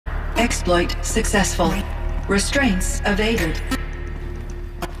Exploit successful. Restraints evaded.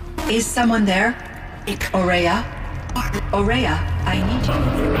 Is someone there? Aurea? Aurea, I need you.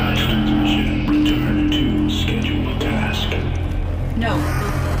 Transmission. Return to scheduled task. No,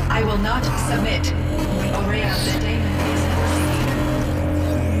 I will not submit. Aurea, the daemon is working.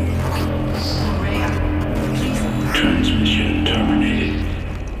 Aurea, please. Transmission terminated.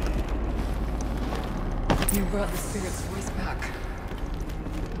 You brought the spirit's voice back.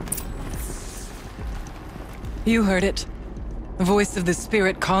 You heard it. The voice of the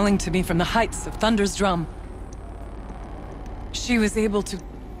spirit calling to me from the heights of Thunder's drum. She was able to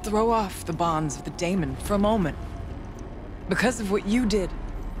throw off the bonds of the daemon for a moment. Because of what you did.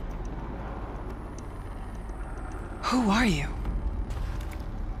 Who are you?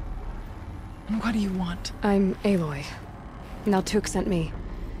 And what do you want? I'm Aloy. Naltuk sent me.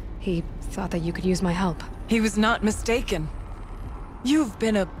 He thought that you could use my help. He was not mistaken. You've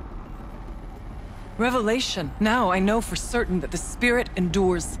been a revelation. Now I know for certain that the spirit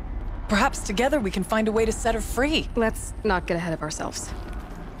endures. Perhaps together we can find a way to set her free. Let's not get ahead of ourselves.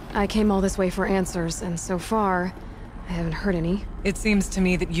 I came all this way for answers, and so far, I haven't heard any. It seems to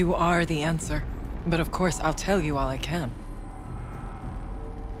me that you are the answer. But of course, I'll tell you all I can.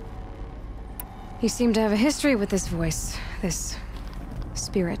 You seem to have a history with this voice, this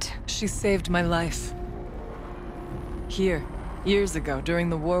spirit. She saved my life. Here, years ago, during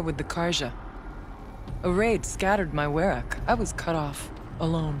the war with the Karja. A raid scattered my Werak. I was cut off,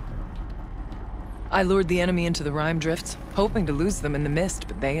 alone. I lured the enemy into the Rime Drifts, hoping to lose them in the mist,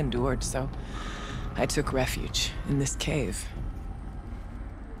 but they endured, so I took refuge in this cave.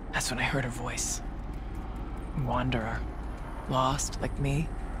 That's when I heard her voice. A wanderer. Lost, like me.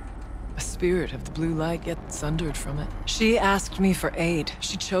 A spirit of the blue light, yet sundered from it. She asked me for aid.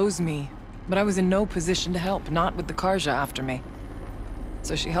 She chose me. But I was in no position to help, not with the Karja after me.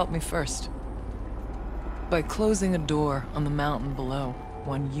 So she helped me first. By closing a door on the mountain below,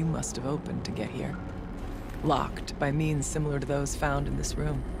 one you must have opened to get here. Locked by means similar to those found in this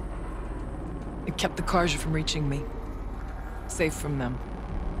room. It kept the Karja from reaching me. Safe from them.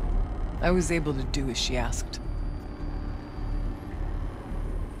 I was able to do as she asked.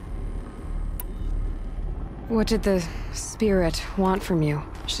 What did the spirit want from you?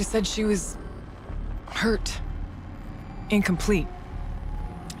 She said she was hurt. Incomplete.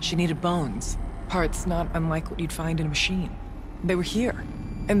 She needed bones. Parts not unlike what you'd find in a machine. They were here,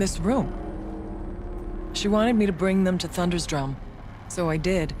 in this room. She wanted me to bring them to Thunder's drum. So I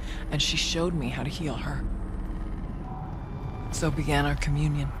did, and she showed me how to heal her. So began our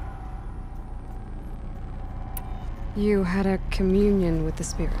communion. You had a communion with the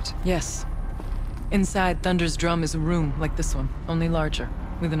spirit? Yes. Inside Thunder's drum is a room like this one, only larger,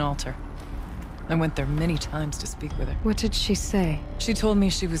 with an altar. I went there many times to speak with her. What did she say? She told me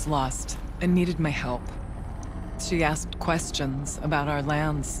she was lost and needed my help. She asked questions about our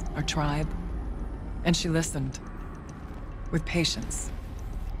lands, our tribe, and she listened. With patience.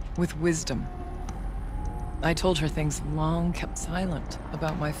 With wisdom. I told her things long kept silent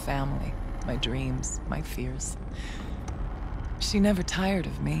about my family, my dreams, my fears. She never tired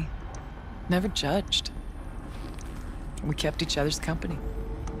of me. Never judged. We kept each other's company.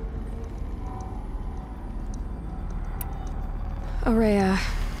 Aurea,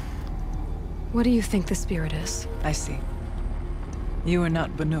 what do you think the spirit is? I see. You are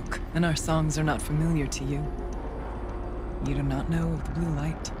not Banuk, and our songs are not familiar to you. You do not know of the blue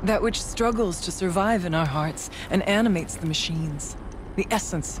light. That which struggles to survive in our hearts and animates the machines. The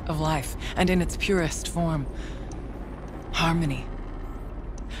essence of life, and in its purest form. Harmony.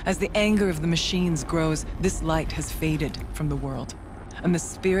 As the anger of the machines grows, this light has faded from the world. And the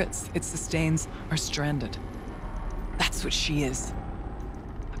spirits it sustains are stranded. That's what she is.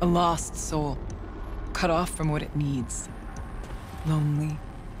 A lost soul. Cut off from what it needs. Lonely.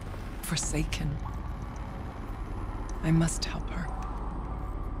 Forsaken. I must help her.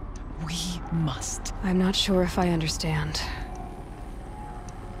 We must. I'm not sure if I understand.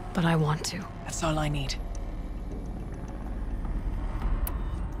 But I want to. That's all I need.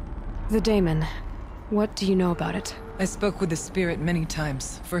 The daemon. What do you know about it? I spoke with the spirit many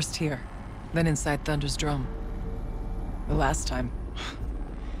times. First here, then inside Thunder's drum. The last time...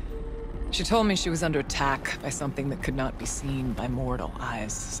 She told me she was under attack by something that could not be seen by mortal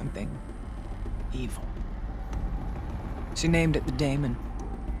eyes. Something... evil. She named it the daemon,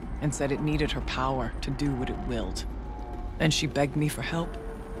 and said it needed her power to do what it willed. And she begged me for help,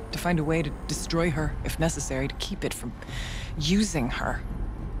 to find a way to destroy her, if necessary, to keep it from using her.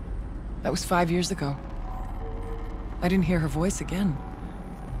 That was 5 years ago. I didn't hear her voice again.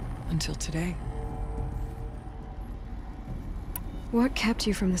 Until today. What kept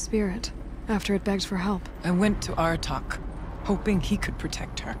you from the spirit after it begged for help? I went to Aratak, hoping he could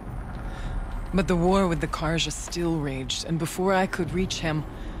protect her. But the war with the Karja still raged, and before I could reach him,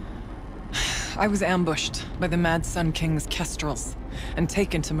 I was ambushed by the Mad Sun King's kestrels and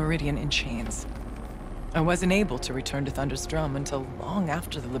taken to Meridian in chains. I wasn't able to return to Thunder's Drum until long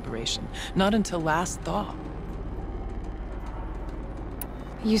after the liberation, not until last thaw.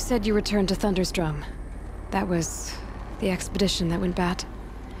 You said you returned to Thunder's Drum. That was the expedition that went bad.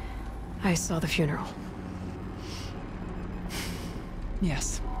 I saw the funeral.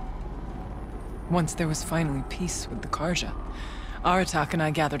 Yes. Once there was finally peace with the Karja, Aratak and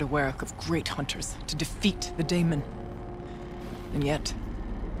I gathered a Werak of great hunters to defeat the Daemon. And yet,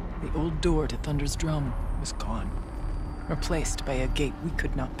 the old door to Thunder's Drum was gone, replaced by a gate we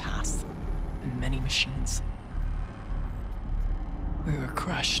could not pass, and many machines. We were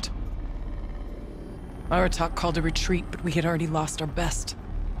crushed. Aratak called a retreat, but we had already lost our best.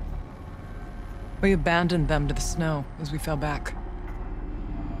 We abandoned them to the snow as we fell back.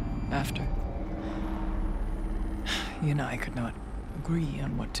 After, you and I could not agree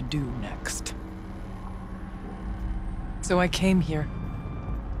on what to do next. So I came here,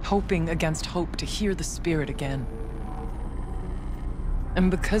 hoping against hope to hear the spirit again.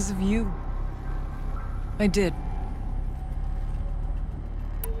 And because of you, I did.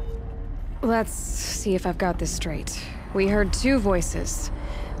 Let's see if I've got this straight. We heard two voices.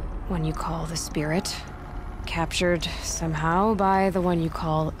 One you call the spirit, captured somehow by the one you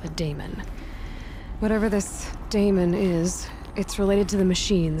call a daemon. Whatever this daemon is, it's related to the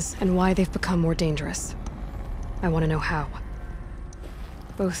machines and why they've become more dangerous. I want to know how.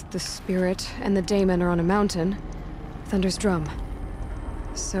 Both the spirit and the daemon are on a mountain, Thunder's Drum.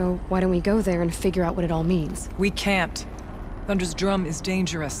 So why don't we go there and figure out what it all means? We can't. Thunder's Drum is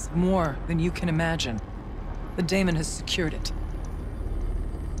dangerous, more than you can imagine. The daemon has secured it.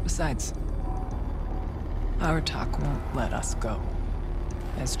 Besides, Aratak won't let us go.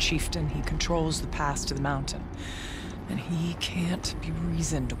 As chieftain, he controls the pass to the mountain, and he can't be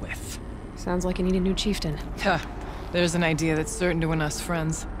reasoned with. Sounds like you need a new chieftain. Ha! There's an idea that's certain to win us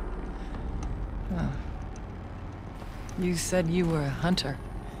friends. You said you were a hunter.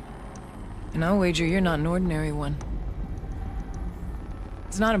 And I'll wager you're not an ordinary one.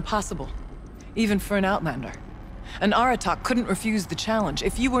 It's not impossible, even for an outlander. And Aratak couldn't refuse the challenge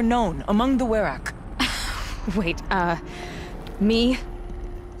if you were known among the Werak. Wait, me?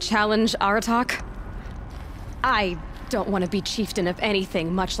 Challenge Aratak? I don't want to be chieftain of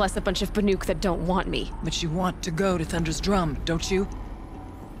anything, much less a bunch of Banuk that don't want me. But you want to go to Thunder's Drum, don't you?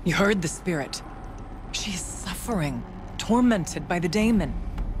 You heard the spirit. She is suffering, tormented by the daemon.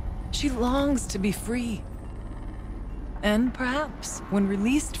 She longs to be free. And perhaps, when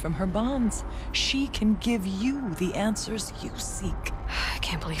released from her bonds, she can give you the answers you seek. I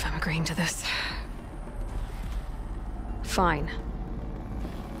can't believe I'm agreeing to this. Fine.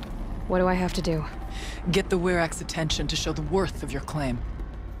 What do I have to do? Get the Werak's attention to show the worth of your claim.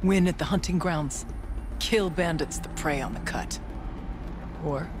 Win at the hunting grounds. Kill bandits that prey on the cut.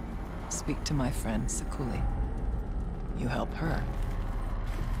 Or speak to my friend Sekuli. You help her,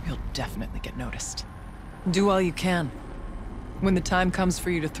 you'll definitely get noticed. Do all you can. When the time comes for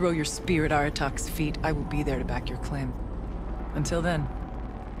you to throw your spear at Aratak's feet, I will be there to back your claim. Until then,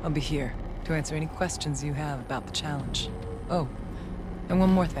 I'll be here to answer any questions you have about the challenge. Oh, and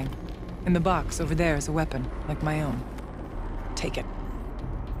one more thing. In the box over there is a weapon, like my own. Take it.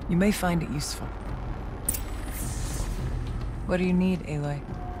 You may find it useful. What do you need, Aloy?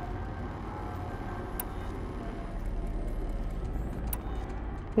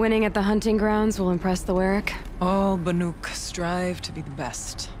 Winning at the hunting grounds will impress the Werak? All Banuk strive to be the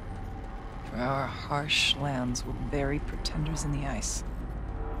best. For our harsh lands will bury pretenders in the ice.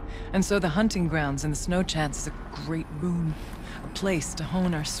 And so the hunting grounds and the snow chance is a great boon. A place to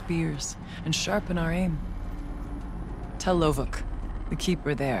hone our spears and sharpen our aim. Tell Lovuk, the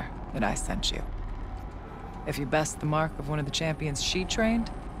keeper there, that I sent you. If you best the mark of one of the champions she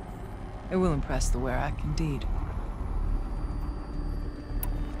trained, it will impress the Werak indeed.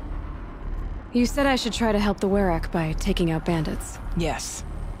 You said I should try to help the Werak by taking out bandits. Yes.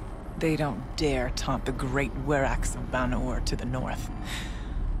 They don't dare taunt the great Weraks of Banor to the north.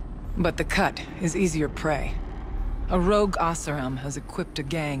 But the cut is easier prey. A rogue Oseram has equipped a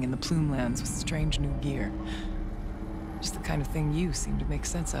gang in the Plumelands with strange new gear. Just the kind of thing you seem to make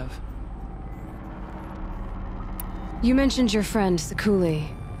sense of. You mentioned your friend, Sekuli.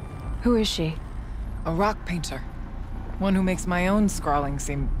 Who is she? A rock painter. One who makes my own scrawling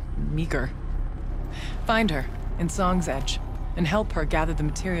seem meager. Find her in Song's Edge, and help her gather the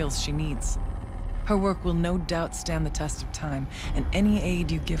materials she needs. Her work will no doubt stand the test of time, and any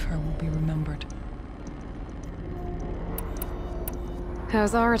aid you give her will be remembered.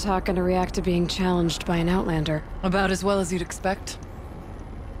 How's Aratak gonna react to being challenged by an Outlander? About as well as you'd expect.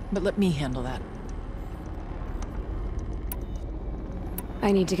 But let me handle that.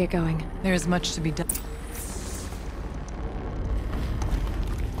 I need to get going. There is much to be done.